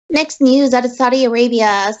Next news out of Saudi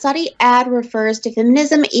Arabia. A Saudi ad refers to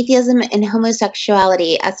feminism, atheism, and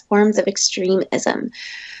homosexuality as forms of extremism.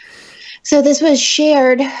 So this was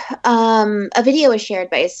shared, a video was shared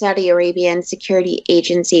by a Saudi Arabian security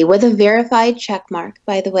agency with a verified checkmark,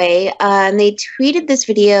 by the way. And they tweeted this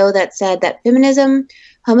video that said that feminism,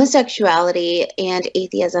 homosexuality, and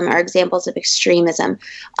atheism are examples of extremism,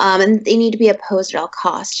 and they need to be opposed at all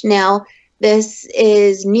costs. Now, this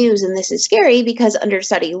is news and this is scary because under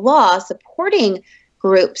Saudi law, supporting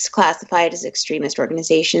groups classified as extremist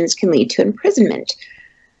organizations can lead to imprisonment.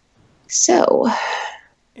 So,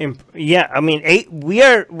 yeah, I mean,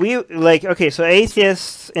 so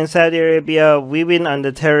atheists in Saudi Arabia, we've been on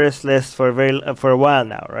the terrorist list for a while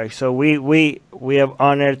now, right? So we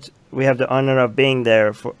have the honor of being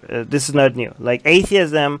there. For this is not new. Like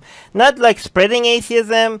atheism, not like spreading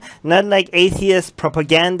atheism, not like atheist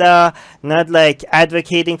propaganda, not like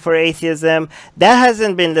advocating for atheism. That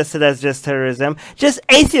hasn't been listed as just terrorism, just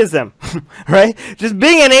atheism, right? Just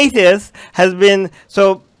being an atheist has been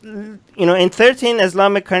so. You know, in 13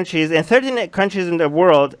 Islamic countries, in 13 countries in the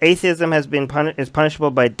world, atheism has been is punishable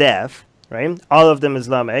by death, right? All of them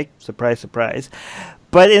Islamic. Surprise, surprise.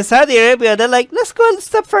 But in Saudi Arabia, they're like, let's go a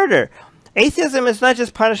step further. Atheism is not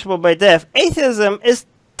just punishable by death. Atheism is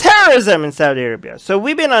terrorism in Saudi Arabia. So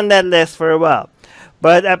we've been on that list for a while.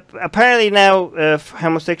 But apparently now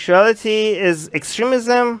homosexuality is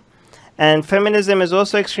extremism and feminism is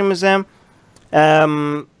also extremism.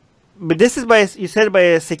 But this is you said by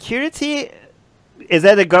a security. Is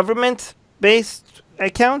that a government-based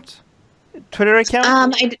account? Twitter account?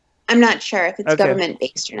 I'm not sure if it's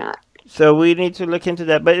government-based or not. So we need to look into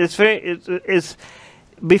that. But it's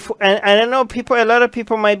before, and I don't know, a lot of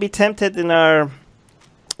people might be tempted in our,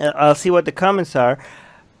 I'll see what the comments are,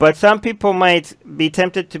 but some people might be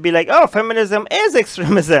tempted to be like, oh, feminism is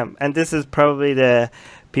extremism. And this is probably the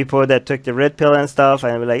people that took the red pill and stuff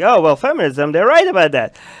and be like, oh, well, feminism, they're right about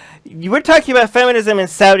that. You were talking about feminism in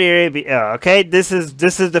Saudi Arabia, okay? This is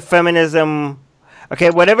the feminism.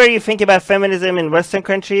 Okay, whatever you think about feminism in Western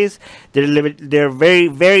countries, they're very,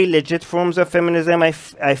 very legit forms of feminism. I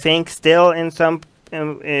think still in some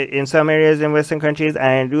areas in Western countries.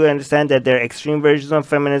 I do understand that there are extreme versions of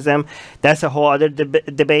feminism. That's a whole other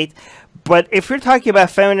debate. But if you're talking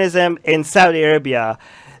about feminism in Saudi Arabia,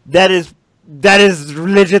 that is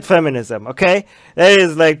legit feminism. Okay, that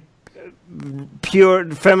is like pure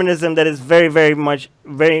feminism that is very, very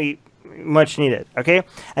much needed. Okay,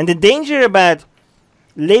 and the danger about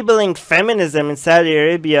labeling feminism in Saudi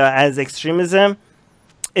Arabia as extremism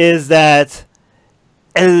is that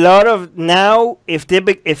a lot of now, if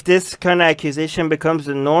this kind of accusation becomes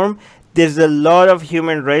the norm, there's a lot of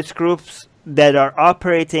human rights groups that are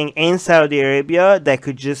operating in Saudi Arabia that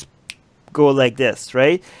could just go like this,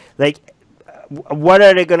 right? Like, what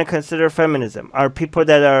are they going to consider feminism? Are people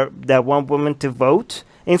that want women to vote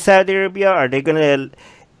in Saudi Arabia, are they going to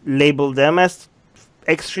label them as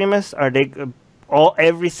extremists? Are they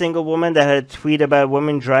every single woman that had a tweet about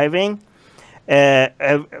women driving,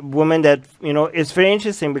 a woman that, you know, it's very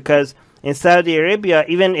interesting because in Saudi Arabia,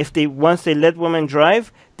 even if once they let women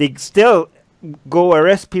drive, they still go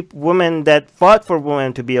arrest women that fought for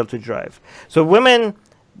women to be able to drive. So women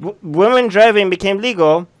driving became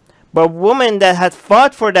legal, but women that had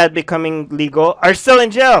fought for that becoming legal are still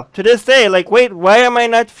in jail to this day. Like, wait, why am I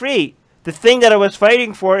not free? The thing that I was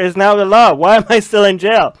fighting for is now the law. Why am I still in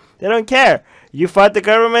jail? They don't care. You fought the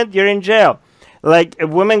government, you're in jail. Like, a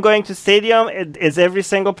woman going to stadium, is every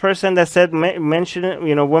single person that said, mention,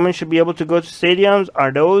 you know, women should be able to go to stadiums,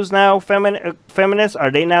 are those now feminists? Are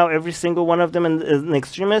they now every single one of them an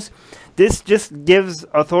extremist? This just gives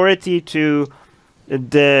authority to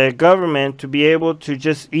the government to be able to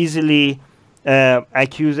just easily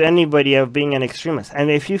accuse anybody of being an extremist. And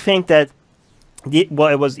if you think that it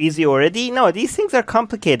was easy already, no, these things are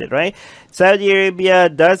complicated, right? Saudi Arabia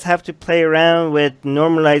does have to play around with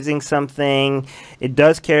normalizing something. It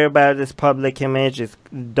does care about its public image. It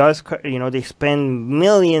does, you know, they spend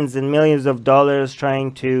millions and millions of dollars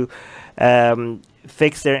trying to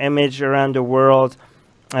fix their image around the world.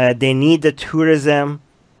 They need the tourism,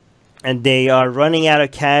 and they are running out of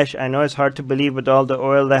cash. I know it's hard to believe with all the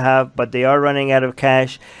oil they have, but they are running out of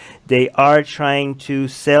cash. They are trying to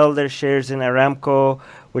sell their shares in Aramco,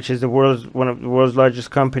 which is one of the world's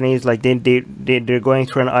largest companies. Like they're going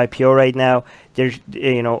through an IPO right now. There's,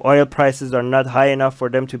 you know, oil prices are not high enough for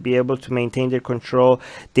them to be able to maintain their control.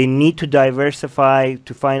 They need to diversify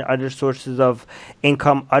to find other sources of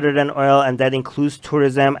income other than oil, and that includes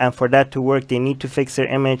tourism. And for that to work, they need to fix their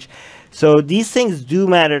image. So these things do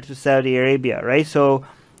matter to Saudi Arabia, right? So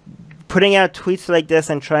putting out tweets like this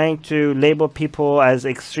and trying to label people as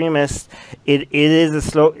extremists, it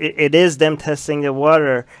is them testing the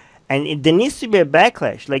water. And there needs to be a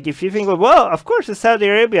backlash. Like if you think, well, of course it's Saudi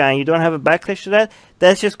Arabia, and you don't have a backlash to that,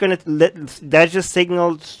 that's just that just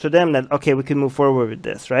signals to them that okay, we can move forward with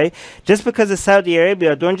this, right? Just because it's Saudi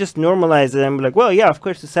Arabia, don't just normalize it and be like, well, yeah, of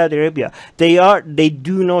course it's Saudi Arabia. They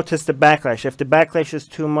do notice the backlash. If the backlash is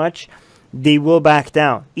too much, they will back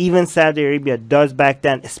down. Even Saudi Arabia does back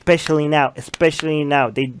down, especially now. Especially now,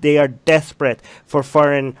 they are desperate for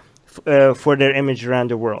foreign. For their image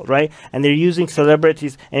around the world, right? And they're using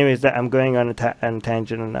celebrities. Anyways, that I'm going on a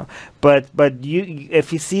tangent now. But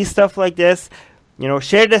if you see stuff like this, you know,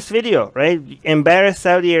 share this video, right? Embarrass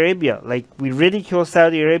Saudi Arabia. Like, we ridicule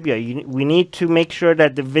Saudi Arabia. We need to make sure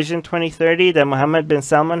that the Vision 2030 that Mohammed bin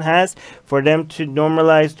Salman has, for them to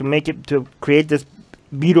normalize, to create this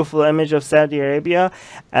beautiful image of Saudi Arabia,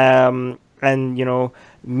 and you know,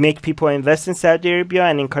 make people invest in Saudi Arabia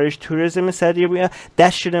and encourage tourism in Saudi Arabia.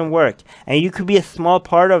 That shouldn't work. And you could be a small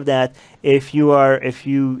part of that if you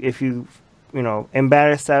know,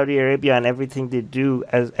 embarrass Saudi Arabia and everything they do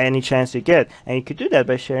as any chance you get. And you could do that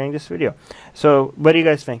by sharing this video. So what do you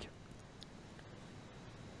guys think?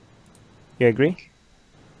 You agree?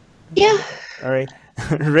 Yeah. All right.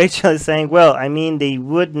 Rachel is saying, well, I mean, they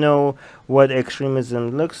would know what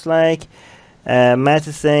extremism looks like. Matt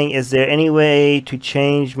is saying, is there any way to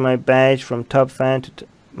change my badge from top fan to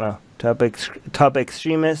top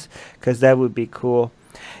extremist? Because that would be cool.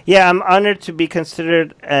 Yeah, I'm honored to be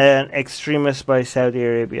considered an extremist by Saudi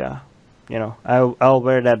Arabia. You know, I'll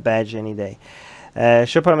wear that badge any day.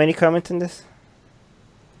 Shupam, any comment on this?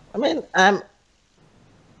 I mean, I'm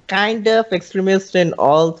kind of extremist in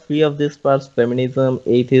all three of these parts: feminism,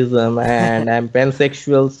 atheism, and I'm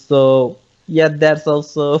pansexual. So yeah, that's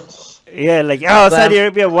also. Yeah, like, oh, Saudi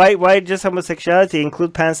Arabia, why just homosexuality?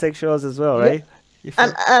 Include pansexuals as well, right?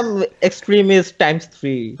 I'm extremist times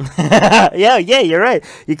 3. yeah, you're right.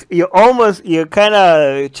 You kind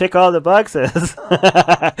of check all the boxes.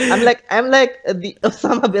 I'm like the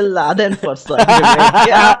Osama bin Laden for Saudi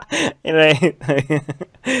Arabia. Right.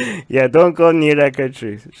 Yeah, don't go near that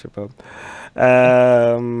country, Shapam.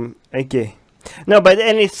 Okay. No, but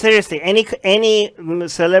seriously, any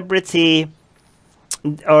celebrity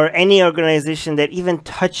or any organization that even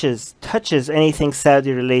touches anything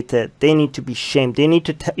Saudi related, they need to be shamed. They need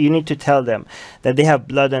to you need to tell them that they have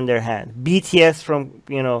blood on their hand. BTS from,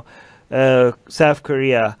 you know, South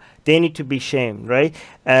Korea, they need to be shamed, right?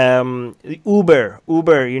 Uber,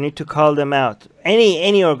 you need to call them out.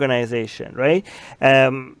 Any organization, right?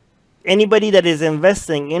 Anybody that is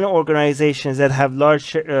investing in organizations that have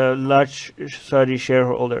large Saudi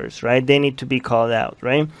shareholders, right? They need to be called out,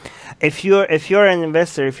 right? If you're an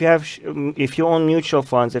investor, if you own mutual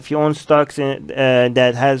funds, if you own stocks in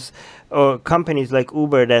that has companies like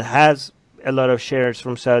Uber that has a lot of shares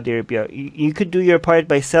from Saudi Arabia, you could do your part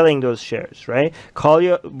by selling those shares, right?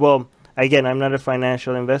 Well, again, I'm not a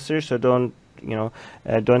financial investor, so don't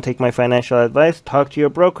take my financial advice. Talk to your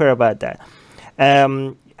broker about that.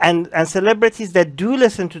 And celebrities that do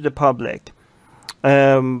listen to the public,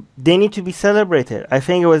 they need to be celebrated. I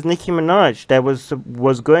think it was Nicki Minaj that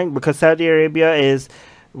was going, because Saudi Arabia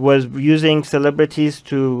was using celebrities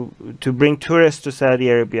to bring tourists to Saudi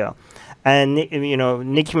Arabia, and you know,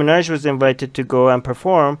 Nicki Minaj was invited to go and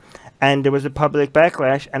perform, and there was a public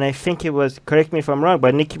backlash. And I think it was, correct me if I'm wrong,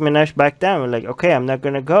 but Nicki Minaj backed down. Like, okay, I'm not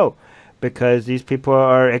gonna go because these people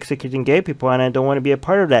are executing gay people, and I don't want to be a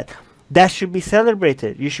part of that. That should be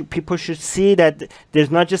celebrated. People should see that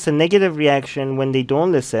there's not just a negative reaction when they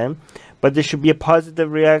don't listen, but there should be a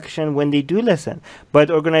positive reaction when they do listen. But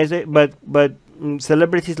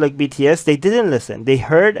celebrities like BTS, they didn't listen. They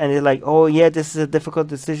heard and they're like, oh yeah, this is a difficult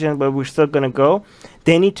decision, but we're still gonna go.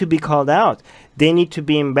 They need to be called out. They need to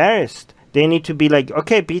be embarrassed. They need to be like,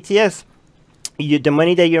 okay, BTS, the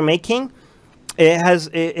money that you're making, it has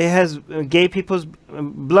gay people's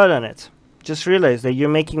blood on it. Just realize that you're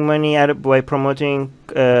making money by promoting,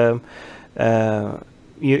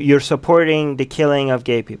 you're supporting the killing of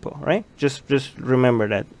gay people, right? Just remember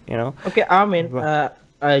that, you know. Okay, I mean, I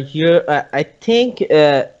think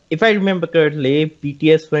if I remember correctly,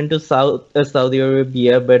 BTS went to Saudi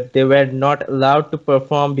Arabia, but they were not allowed to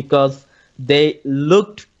perform because they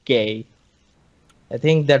looked gay. I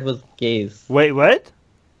think that was the case. Wait, what?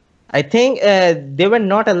 I think they were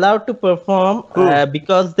not allowed to perform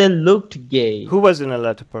because they looked gay. Who wasn't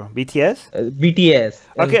allowed to perform? BTS? BTS.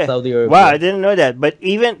 Okay. Saudi Arabia. Wow, I didn't know that. But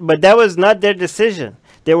that was not their decision.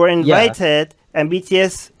 They were invited, and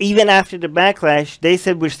BTS, even after the backlash, they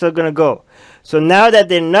said we're still gonna go. So now that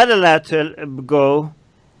they're not allowed to go,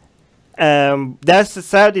 That's the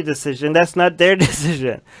Saudi decision. That's not their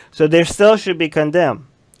decision. So they still should be condemned.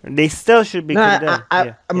 They still should be condemned.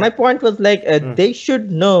 My point was like they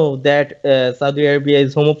should know that Saudi Arabia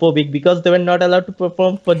is homophobic because they were not allowed to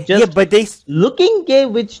perform for just looking gay,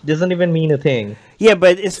 which doesn't even mean a thing. Yeah,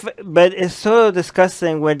 but it's so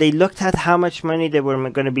disgusting when they looked at how much money they were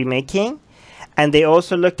going to be making, and they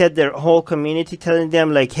also looked at their whole community, telling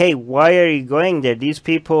them like, "Hey, why are you going there? These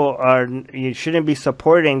people you shouldn't be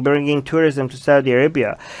supporting bringing tourism to Saudi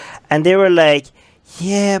Arabia," and they were like,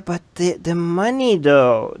 yeah, but the money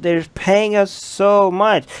though, they're paying us so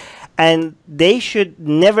much, and they should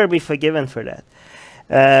never be forgiven for that.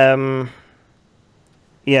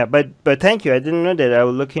 Yeah, but thank you. I didn't know that. I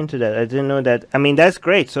will look into that. I didn't know that. I mean, that's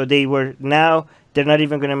great. So they're not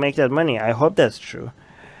even going to make that money. I hope that's true.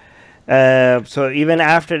 So even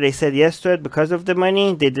after they said yes to it because of the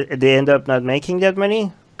money, they end up not making that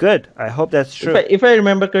money. Good. I hope that's true. If I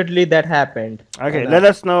remember correctly, that happened. Okay, let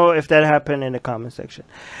us know if that happened in the comment section.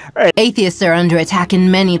 All right. Atheists are under attack in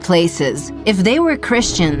many places. If they were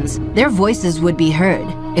Christians, their voices would be heard.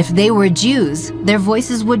 If they were Jews, their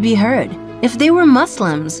voices would be heard. If they were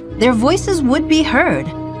Muslims, their voices would be heard.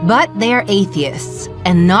 But they are atheists,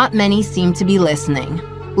 and not many seem to be listening.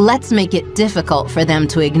 Let's make it difficult for them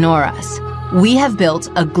to ignore us. We have built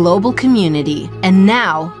a global community, and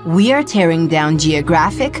now we are tearing down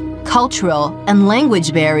geographic, cultural, and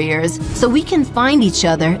language barriers so we can find each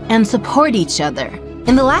other and support each other.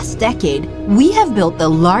 In the last decade, we have built the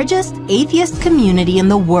largest atheist community in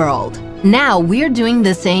the world. Now we're doing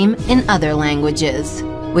the same in other languages.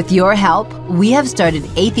 With your help, we have started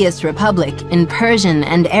Atheist Republic in Persian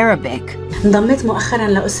and Arabic. انضميت مؤخرا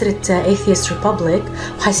لأسرة Atheist Republic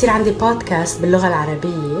وحيصير عندي بودكاست باللغة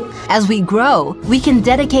العربية. As we grow, we can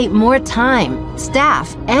dedicate more time,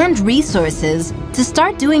 staff, and resources to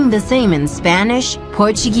start doing the same in Spanish,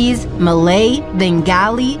 Portuguese, Malay,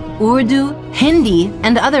 Bengali, Urdu, Hindi,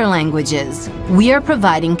 and other languages. We are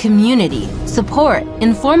providing community, support,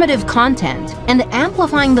 informative content, and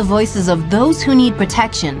amplifying the voices of those who need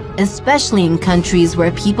protection, especially in countries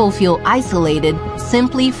where people feel isolated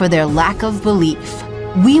simply for their lack of belief.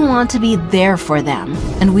 We want to be there for them,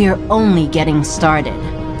 and we are only getting started.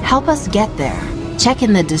 Help us get there. Check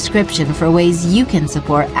in the description for ways you can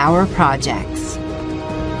support our projects.